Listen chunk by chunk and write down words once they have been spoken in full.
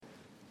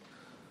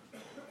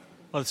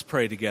Let's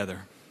pray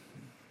together.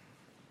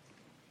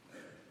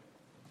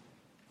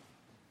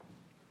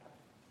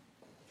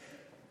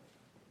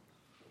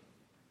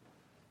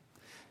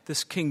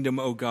 This kingdom,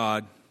 O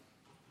God,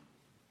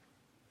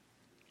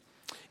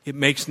 it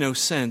makes no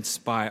sense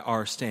by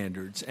our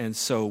standards, and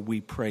so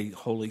we pray,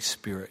 Holy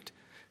Spirit,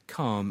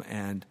 come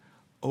and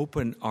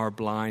open our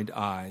blind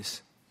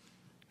eyes.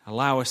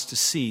 Allow us to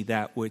see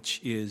that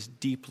which is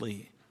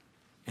deeply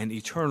and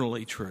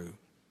eternally true.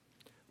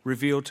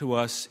 Reveal to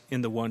us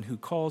in the one who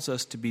calls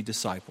us to be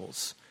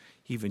disciples,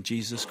 even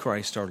Jesus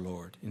Christ our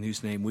Lord, in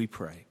whose name we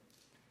pray.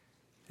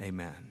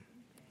 Amen.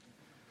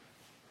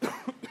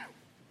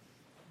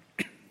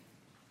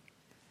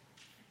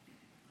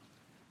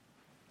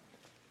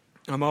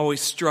 I'm always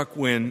struck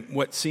when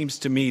what seems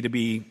to me to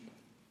be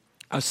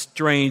a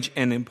strange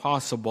and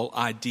impossible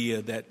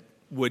idea that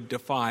would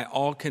defy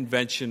all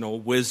conventional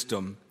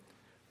wisdom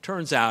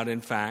turns out, in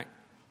fact,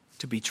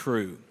 to be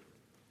true.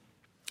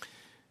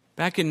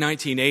 Back in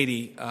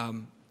 1980,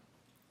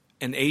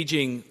 an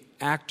aging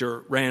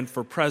actor ran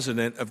for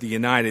president of the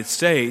United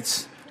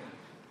States,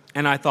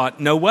 and I thought,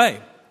 no way.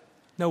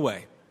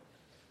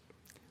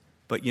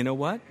 But you know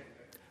what?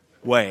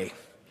 Way.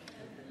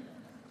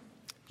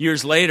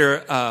 Years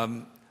later,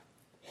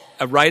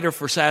 a writer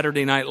for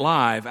Saturday Night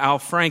Live, Al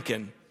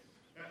Franken,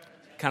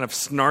 kind of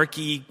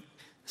snarky,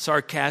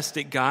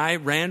 sarcastic guy,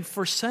 ran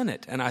for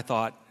Senate, and I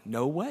thought,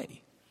 no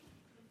way.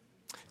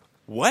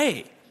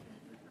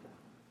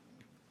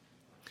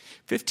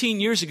 15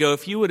 years ago,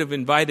 if you would have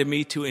invited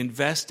me to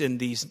invest in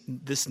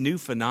this new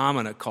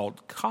phenomena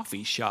called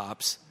coffee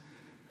shops,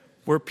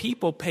 where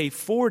people pay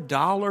 $4,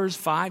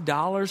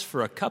 $5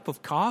 for a cup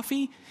of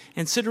coffee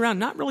and sit around,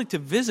 not really to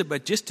visit,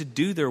 but just to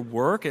do their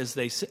work as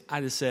they sit,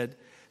 I'd have said,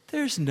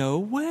 there's no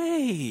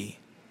way.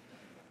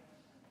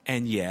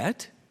 And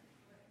yet,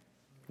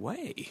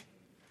 way.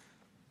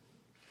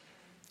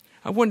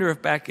 I wonder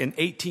if back in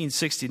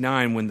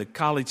 1869, when the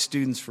college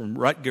students from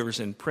Rutgers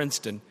and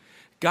Princeton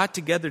got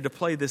together to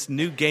play this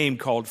new game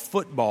called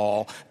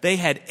football, they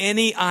had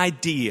any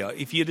idea,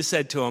 if you'd have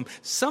said to them,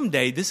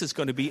 someday this is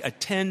going to be a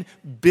 $10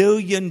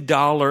 billion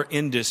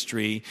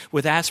industry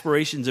with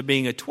aspirations of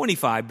being a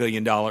 $25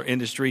 billion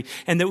industry,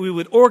 and that we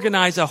would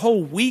organize a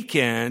whole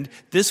weekend,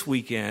 this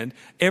weekend,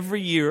 every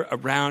year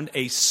around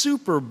a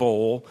Super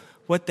Bowl,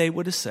 what they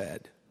would have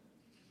said.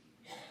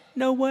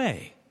 No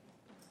way.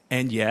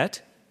 And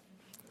yet,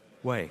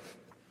 way.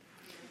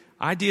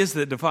 Ideas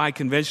that defy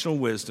conventional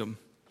wisdom,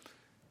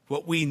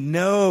 what we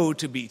know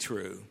to be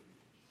true,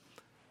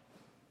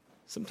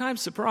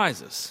 sometimes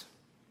surprise us.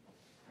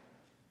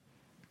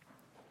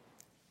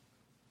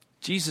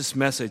 Jesus'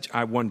 message,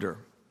 I wonder,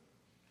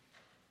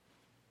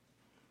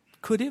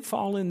 could it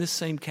fall in this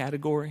same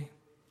category?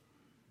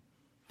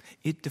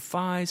 It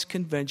defies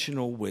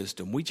conventional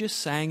wisdom. We just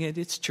sang it.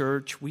 It's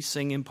church. We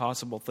sing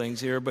impossible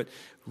things here. But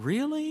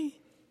really?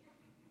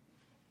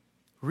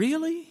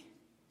 Really?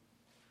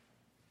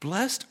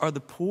 Blessed are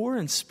the poor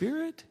in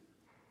spirit?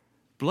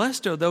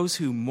 Blessed are those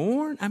who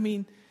mourn. I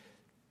mean,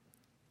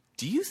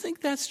 do you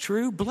think that's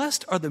true?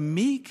 Blessed are the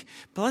meek.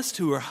 Blessed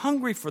who are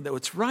hungry for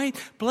what's right.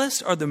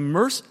 Blessed are the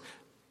merciful.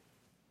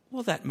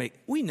 Well,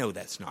 we know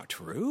that's not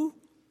true.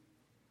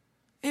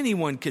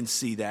 Anyone can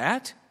see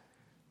that.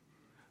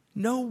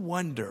 No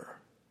wonder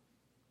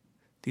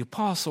the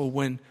apostle,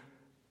 when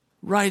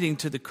writing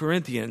to the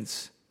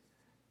Corinthians,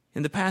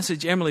 in the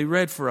passage Emily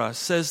read for us,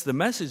 says the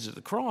message of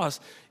the cross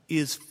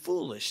is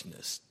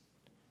foolishness.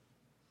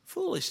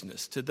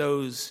 Foolishness to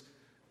those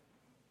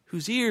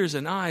whose ears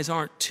and eyes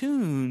aren't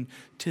tuned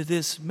to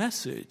this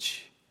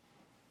message.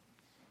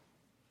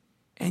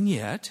 And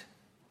yet,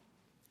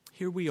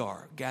 here we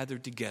are,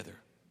 gathered together.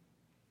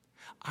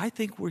 I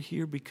think we're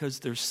here because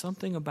there's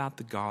something about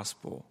the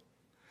gospel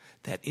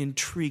that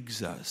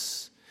intrigues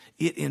us.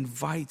 It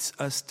invites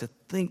us to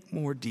think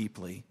more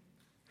deeply.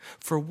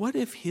 For what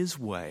if his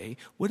way,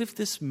 what if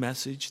this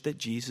message that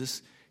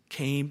Jesus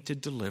came to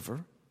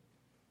deliver,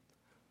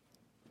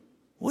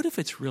 what if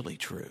it's really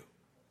true?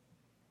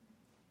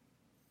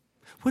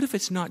 What if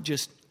it's not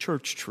just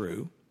church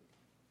true,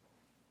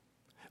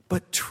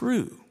 but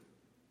true?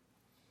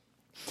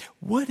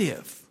 What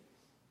if,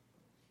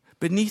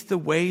 beneath the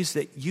ways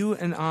that you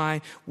and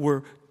I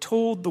were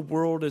told the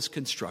world is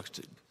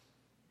constructed,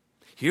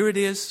 here it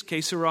is,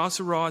 que sera,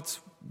 sera, it's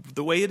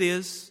the way it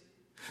is,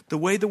 the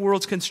way the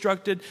world's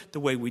constructed, the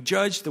way we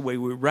judge, the way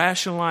we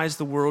rationalize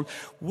the world,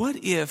 what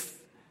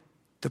if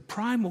the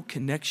primal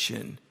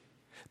connection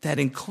that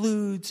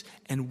includes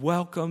and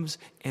welcomes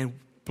and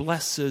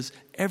blesses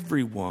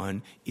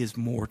everyone is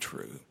more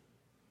true?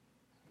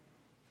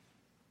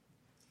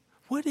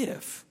 What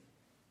if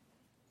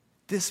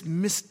this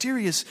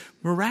mysterious,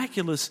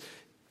 miraculous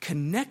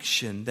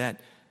connection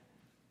that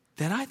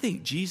I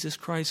think Jesus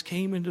Christ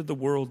came into the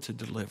world to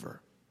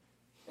deliver,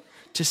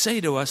 to say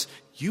to us,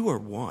 you are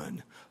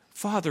one.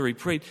 Father, he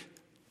prayed,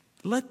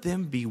 let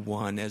them be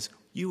one as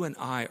you and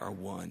I are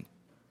one.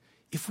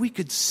 If we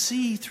could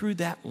see through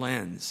that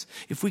lens,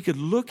 if we could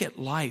look at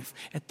life,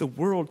 at the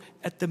world,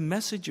 at the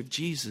message of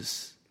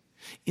Jesus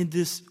in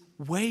this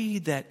way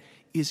that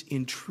is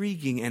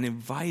intriguing and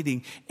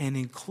inviting and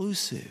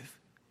inclusive,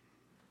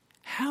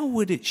 how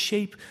would it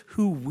shape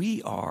who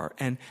we are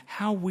and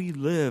how we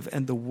live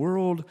and the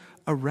world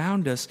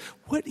around us?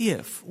 What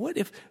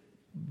if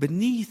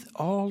beneath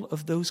all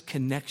of those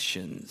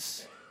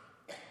connections,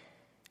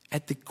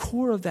 at the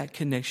core of that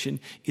connection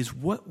is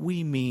what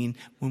we mean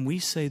when we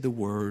say the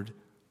word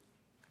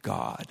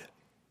God?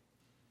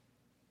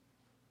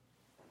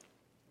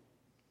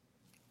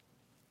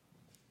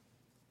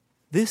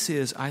 This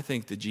is, I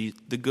think,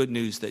 the good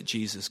news that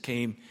Jesus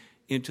came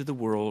into the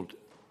world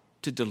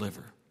to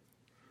deliver.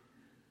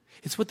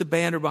 It's what the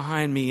banner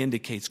behind me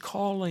indicates,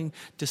 calling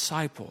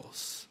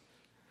disciples.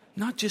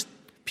 Not just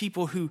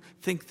people who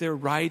think they're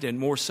right and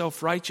more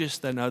self-righteous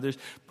than others,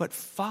 but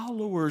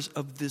followers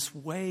of this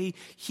way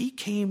he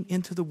came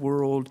into the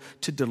world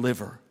to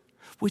deliver,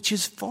 which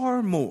is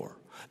far more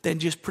than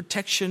just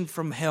protection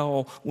from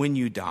hell when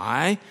you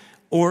die,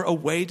 or a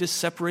way to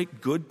separate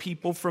good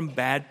people from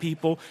bad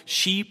people,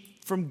 sheep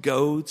from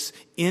goats,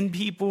 in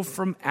people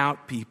from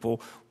out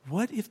people.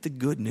 What if the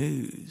good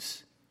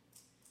news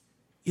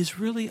is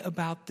really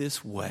about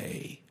this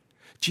way?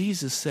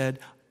 Jesus said,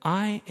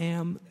 I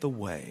am the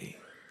way.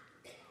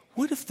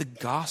 What if the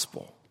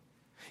gospel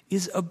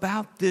is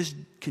about this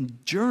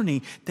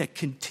journey that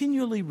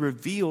continually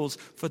reveals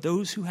for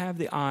those who have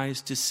the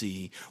eyes to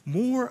see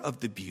more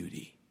of the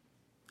beauty,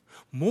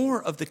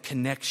 more of the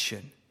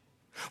connection,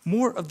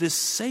 more of this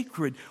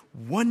sacred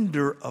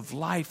wonder of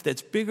life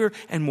that's bigger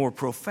and more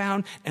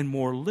profound and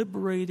more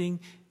liberating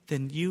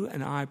than you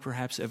and I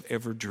perhaps have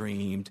ever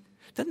dreamed?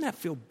 Doesn't that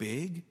feel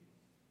big?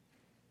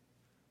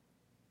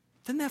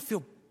 Doesn't that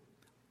feel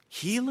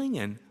healing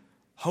and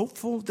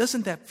hopeful?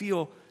 Doesn't that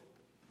feel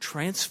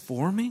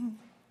transforming?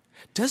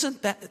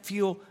 Doesn't that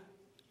feel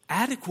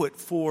adequate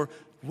for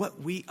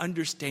what we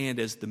understand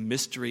as the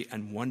mystery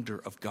and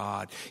wonder of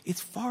God?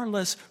 It's far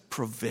less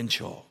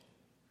provincial.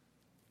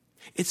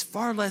 It's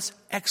far less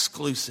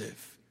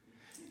exclusive.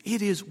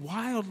 It is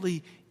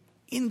wildly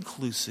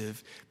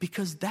inclusive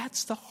because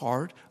that's the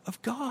heart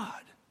of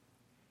God.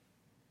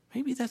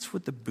 Maybe that's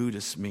what the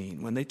Buddhists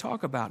mean when they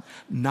talk about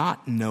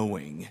not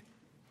knowing.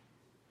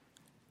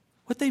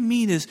 What they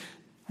mean is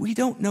we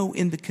don't know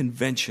in the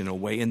conventional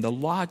way, in the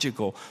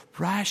logical,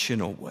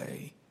 rational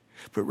way,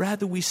 but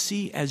rather we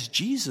see as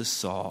Jesus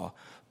saw,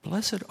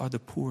 blessed are the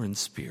poor in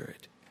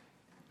spirit,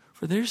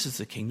 for theirs is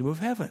the kingdom of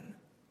heaven.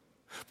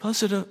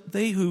 Blessed are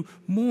they who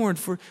mourn,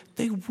 for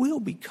they will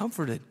be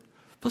comforted.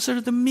 Blessed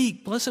are the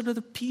meek, blessed are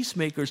the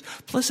peacemakers,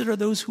 blessed are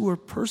those who are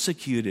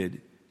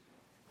persecuted.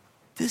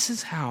 This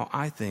is how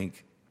I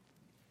think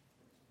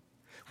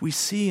we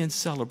see and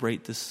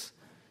celebrate this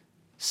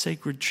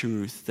sacred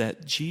truth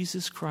that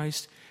Jesus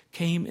Christ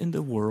came in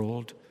the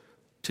world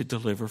to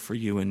deliver for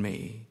you and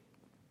me.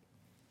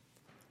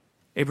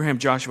 Abraham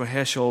Joshua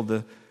Heschel,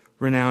 the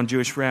renowned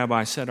Jewish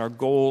rabbi, said our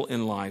goal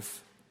in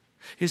life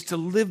is to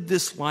live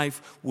this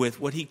life with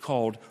what he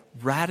called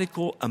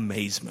radical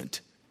amazement.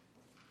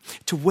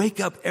 To wake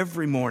up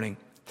every morning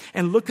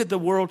and look at the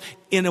world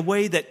in a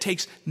way that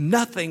takes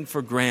nothing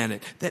for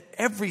granted, that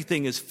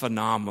everything is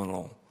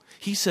phenomenal.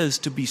 He says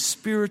to be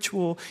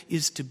spiritual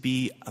is to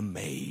be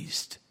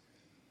amazed.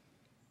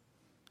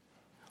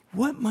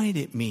 What might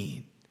it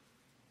mean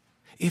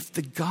if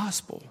the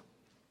gospel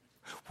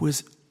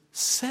was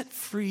set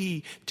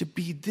free to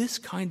be this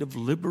kind of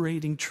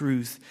liberating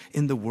truth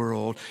in the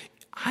world?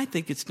 I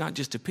think it's not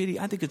just a pity.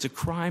 I think it's a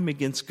crime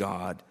against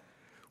God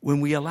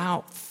when we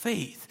allow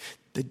faith,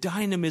 the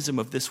dynamism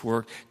of this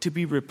work, to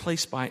be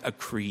replaced by a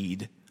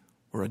creed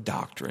or a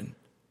doctrine.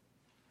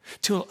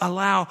 To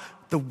allow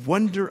the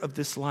wonder of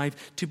this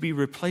life to be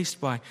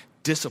replaced by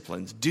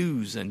disciplines,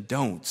 do's and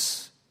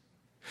don'ts.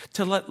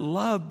 To let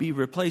love be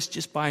replaced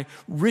just by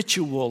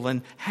ritual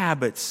and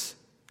habits.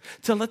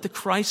 To let the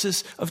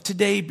crisis of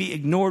today be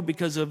ignored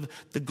because of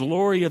the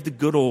glory of the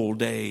good old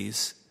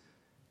days.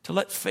 To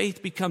let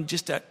faith become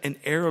just an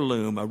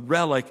heirloom, a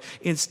relic,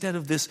 instead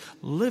of this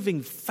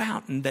living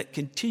fountain that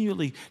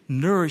continually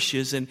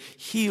nourishes and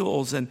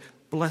heals and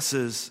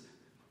blesses.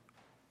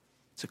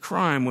 It's a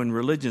crime when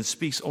religion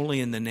speaks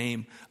only in the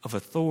name of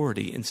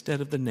authority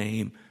instead of the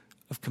name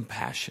of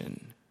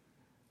compassion.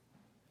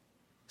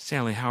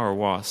 Stanley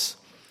Hauerwas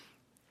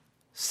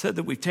said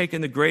that we've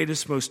taken the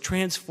greatest, most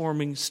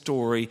transforming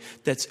story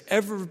that's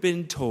ever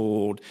been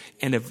told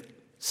and have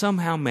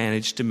somehow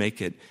managed to make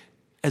it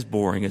as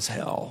boring as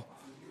hell.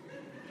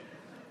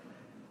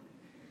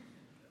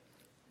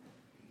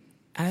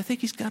 And I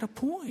think he's got a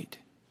point.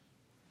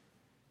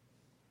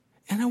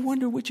 And I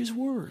wonder which is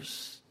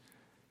worse,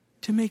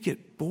 to make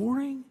it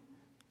boring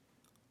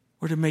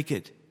or to make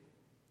it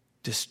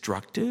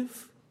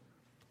destructive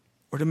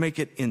or to make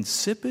it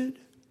insipid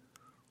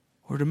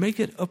or to make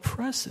it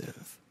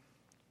oppressive.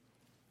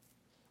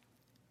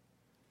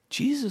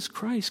 Jesus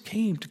Christ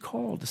came to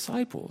call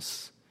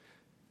disciples,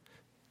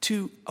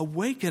 to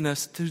awaken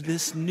us to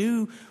this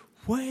new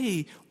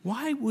way.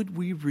 Why would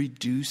we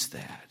reduce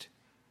that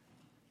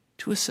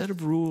to a set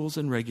of rules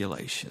and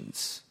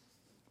regulations?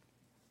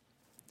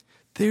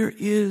 There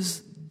is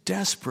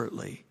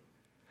desperately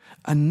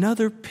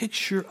Another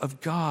picture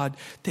of God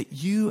that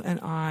you and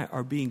I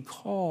are being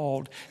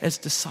called as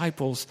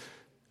disciples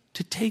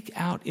to take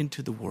out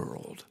into the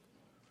world.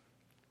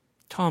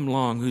 Tom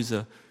Long, who's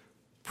a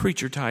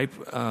preacher type,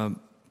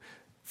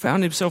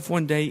 found himself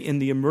one day in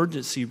the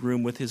emergency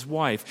room with his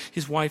wife.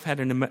 His wife had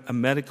a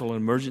medical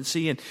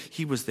emergency, and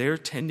he was there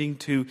tending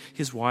to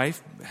his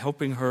wife,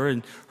 helping her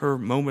in her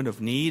moment of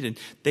need. And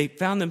they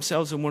found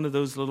themselves in one of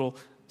those little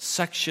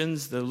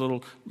sections, the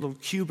little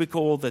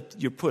cubicle that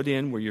you put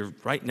in where you're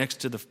right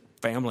next to the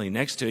family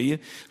next to you,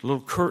 a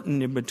little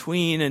curtain in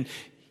between. And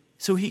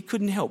so he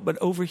couldn't help but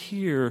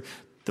overhear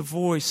the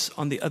voice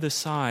on the other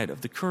side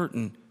of the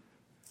curtain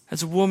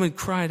as a woman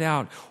cried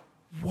out,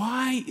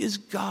 "Why is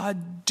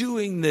God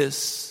doing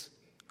this?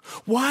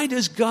 Why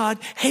does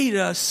God hate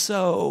us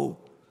so?"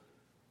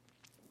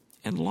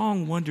 And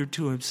Long wondered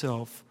to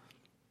himself,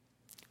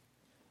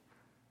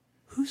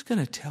 who's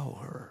going to tell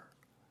her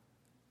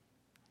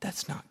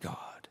that's not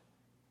God?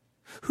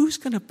 Who's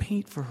going to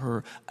paint for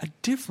her a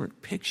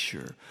different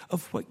picture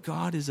of what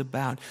God is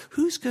about?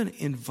 Who's going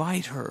to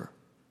invite her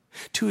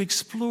to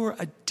explore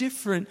a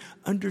different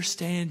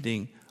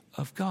understanding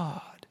of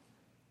God?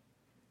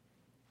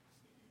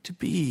 To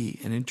be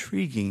an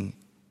intriguing,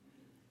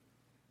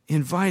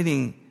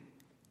 inviting,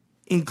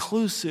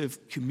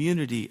 inclusive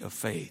community of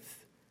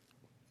faith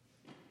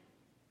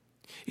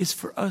is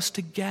for us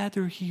to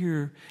gather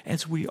here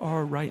as we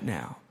are right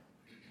now.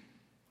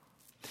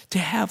 To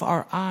have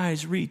our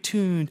eyes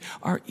retuned,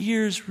 our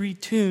ears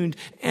retuned,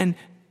 and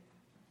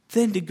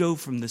then to go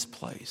from this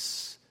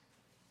place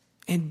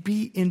and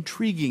be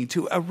intriguing,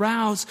 to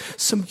arouse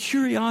some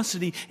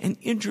curiosity and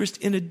interest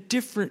in a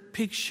different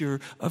picture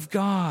of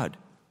God.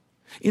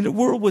 In a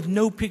world with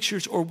no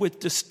pictures or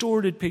with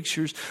distorted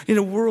pictures, in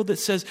a world that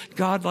says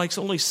God likes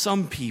only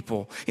some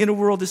people, in a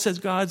world that says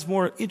God's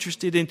more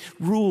interested in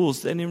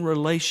rules than in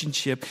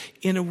relationship,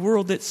 in a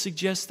world that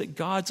suggests that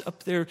God's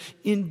up there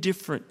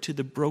indifferent to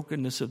the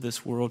brokenness of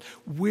this world,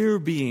 we're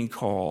being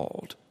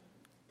called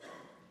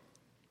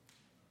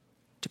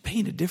to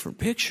paint a different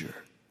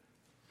picture,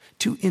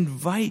 to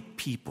invite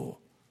people,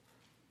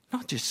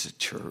 not just to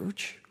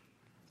church,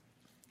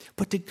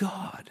 but to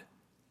God,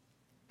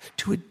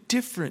 to a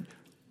different,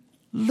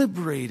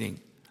 liberating,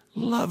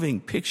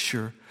 loving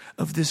picture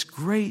of this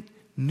great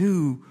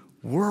new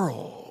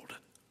world.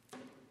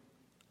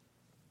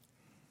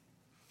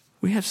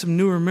 We have some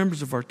newer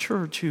members of our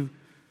church who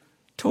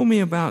told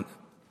me about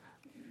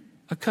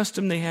a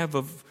custom they have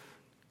of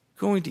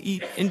going to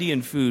eat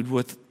Indian food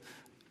with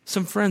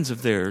some friends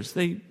of theirs.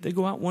 They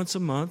go out once a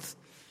month.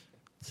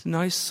 It's a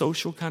nice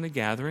social kind of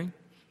gathering.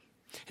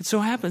 It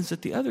so happens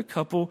that the other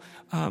couple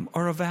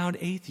are avowed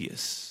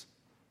atheists.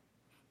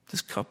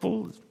 This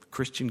couple,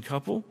 Christian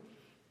couple,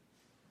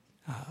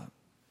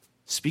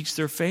 speaks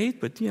their faith,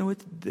 but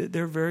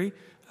they're very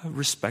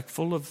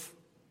respectful of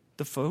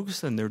the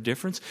folks and their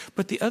difference.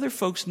 But the other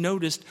folks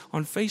noticed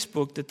on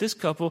Facebook that this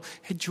couple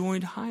had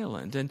joined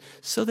Highland, and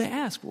so they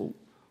asked, "Well,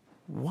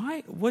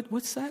 why?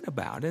 What's that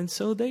about?" And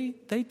so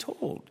they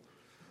told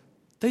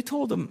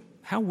them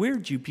how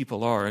weird you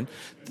people are, and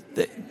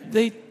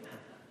they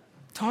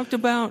talked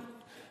about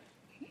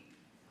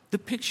the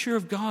picture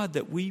of God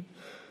that we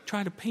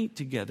try to paint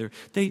together.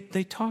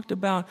 They talked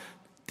about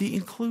the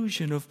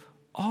inclusion of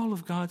all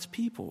of God's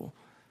people.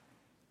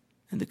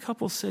 And the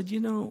couple said,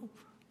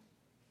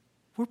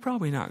 we're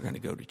probably not going to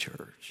go to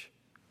church.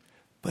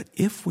 But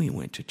if we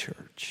went to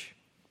church,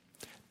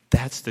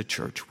 that's the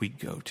church we'd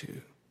go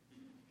to.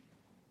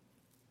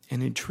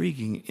 An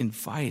intriguing,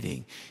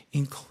 inviting,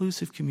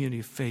 inclusive community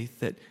of faith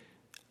that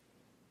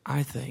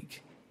I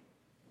think,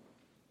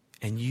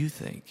 and you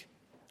think,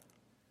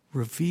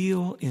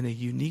 reveal in a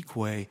unique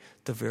way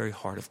the very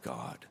heart of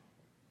God.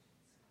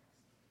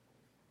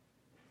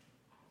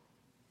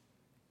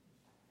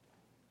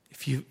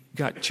 If you've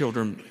got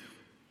children,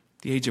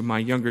 the age of my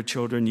younger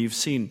children, you've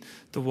seen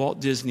the Walt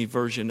Disney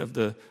version of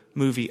the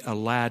movie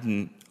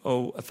Aladdin,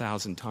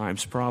 1,000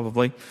 times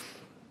probably.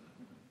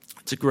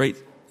 It's a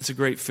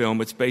great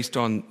film. It's based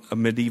on a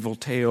medieval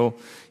tale.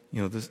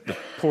 The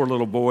poor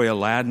little boy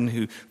Aladdin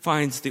who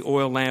finds the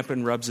oil lamp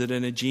and rubs it,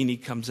 and a genie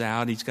comes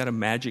out. He's got a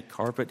magic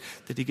carpet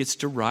that he gets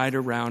to ride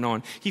around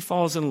on. He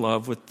falls in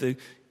love with the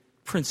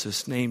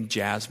princess named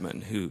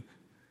Jasmine, who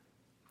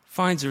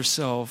finds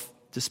herself,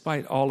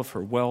 despite all of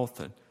her wealth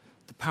and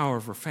the power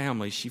of her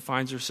family, she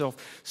finds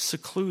herself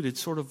secluded,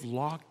 sort of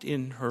locked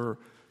in her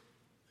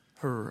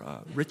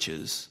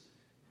riches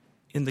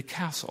in the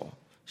castle.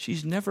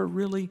 She's never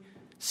really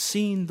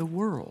seen the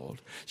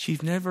world.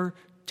 She's never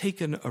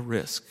taken a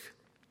risk.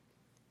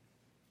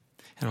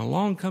 And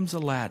along comes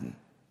Aladdin,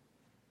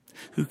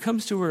 who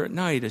comes to her at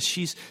night as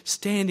she's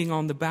standing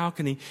on the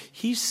balcony.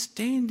 He's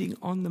standing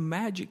on the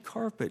magic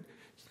carpet.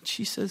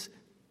 She says,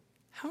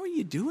 "How are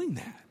you doing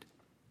that?"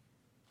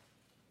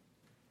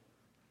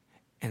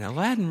 And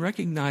Aladdin,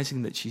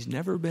 recognizing that she's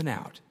never been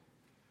out,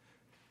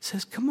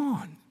 says, "Come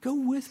on, go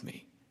with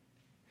me."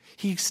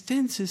 He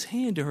extends his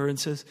hand to her and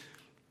says,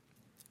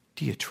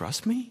 "Do you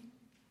trust me?"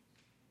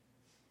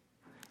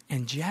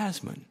 And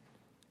Jasmine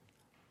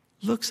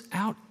looks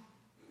out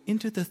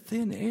into the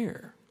thin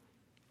air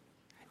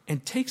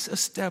and takes a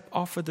step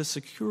off of the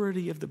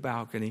security of the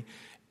balcony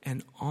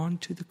and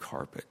onto the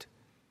carpet.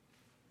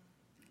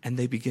 And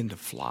they begin to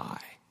fly.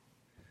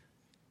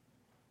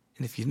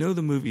 And if you know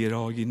the movie at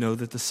all, you know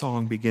that the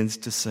song begins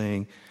to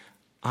sing,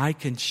 I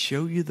can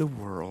show you the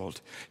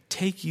world,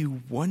 take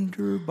you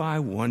wonder by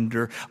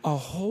wonder, a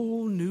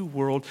whole new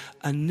world,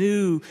 a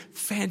new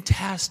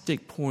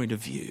fantastic point of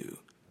view.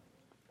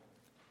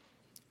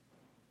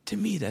 To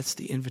me, that's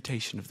the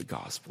invitation of the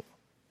gospel.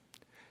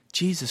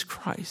 Jesus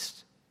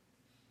Christ,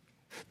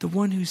 the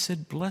one who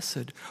said,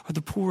 blessed are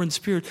the poor in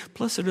spirit,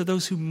 blessed are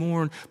those who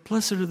mourn,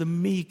 blessed are the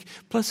meek,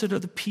 blessed are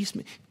the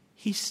peacemakers.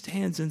 He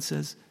stands and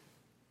says,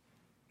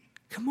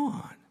 come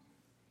on.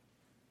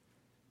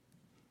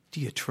 Do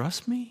you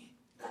trust me?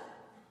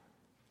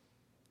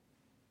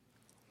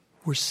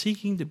 We're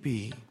seeking to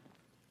be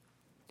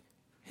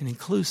an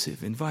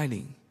inclusive,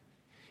 inviting,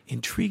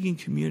 intriguing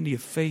community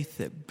of faith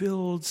that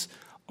builds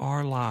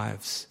our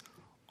lives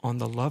on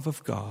the love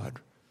of God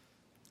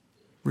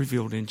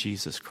revealed in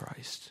Jesus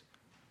Christ.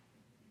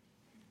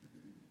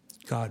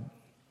 God,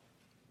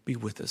 be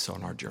with us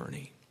on our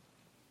journey.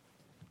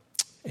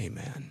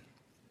 Amen.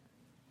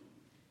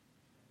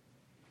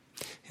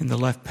 In the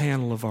left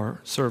panel of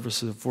our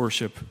service of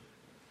worship,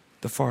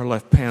 the far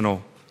left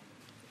panel,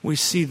 we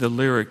see the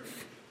lyric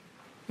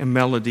and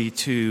melody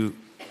to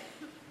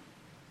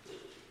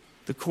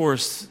the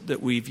chorus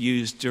that we've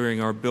used during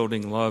our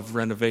Building Love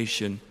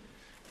renovation.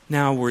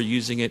 Now we're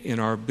using it in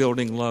our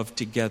Building Love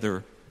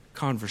Together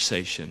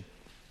conversation.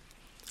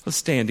 Let's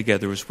stand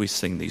together as we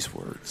sing these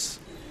words.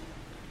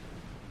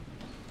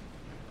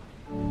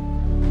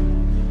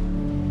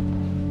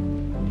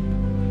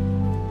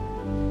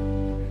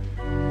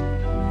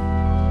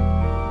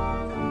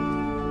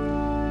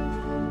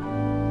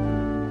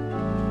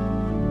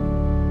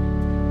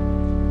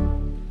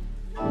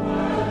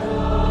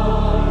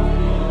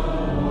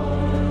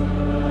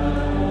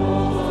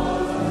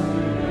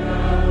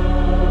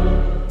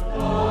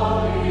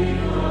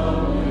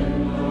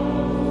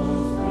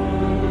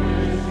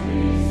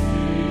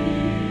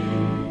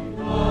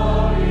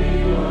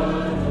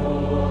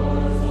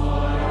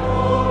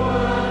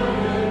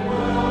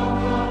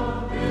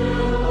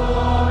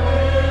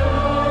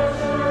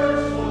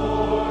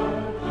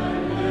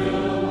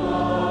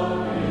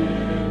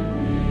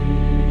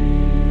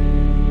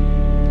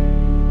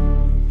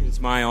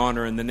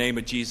 In the name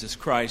of Jesus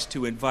Christ,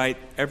 to invite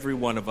every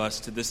one of us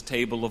to this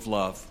table of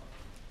love.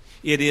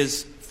 It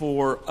is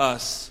for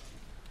us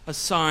a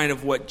sign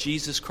of what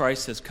Jesus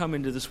Christ has come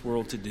into this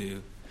world to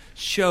do.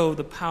 Show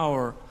the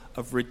power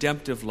of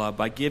redemptive love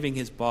by giving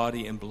his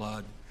body and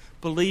blood.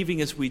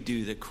 Believing as we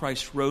do that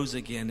Christ rose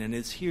again and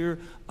is here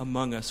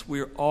among us,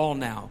 we're all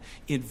now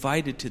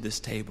invited to this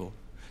table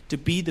to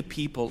be the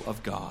people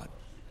of God.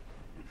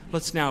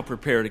 Let's now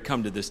prepare to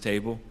come to this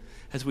table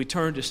as we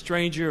turn to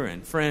stranger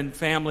and friend,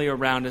 family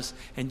around us,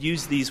 and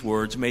use these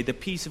words. May the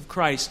peace of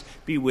Christ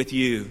be with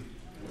you,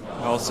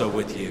 also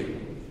with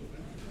you.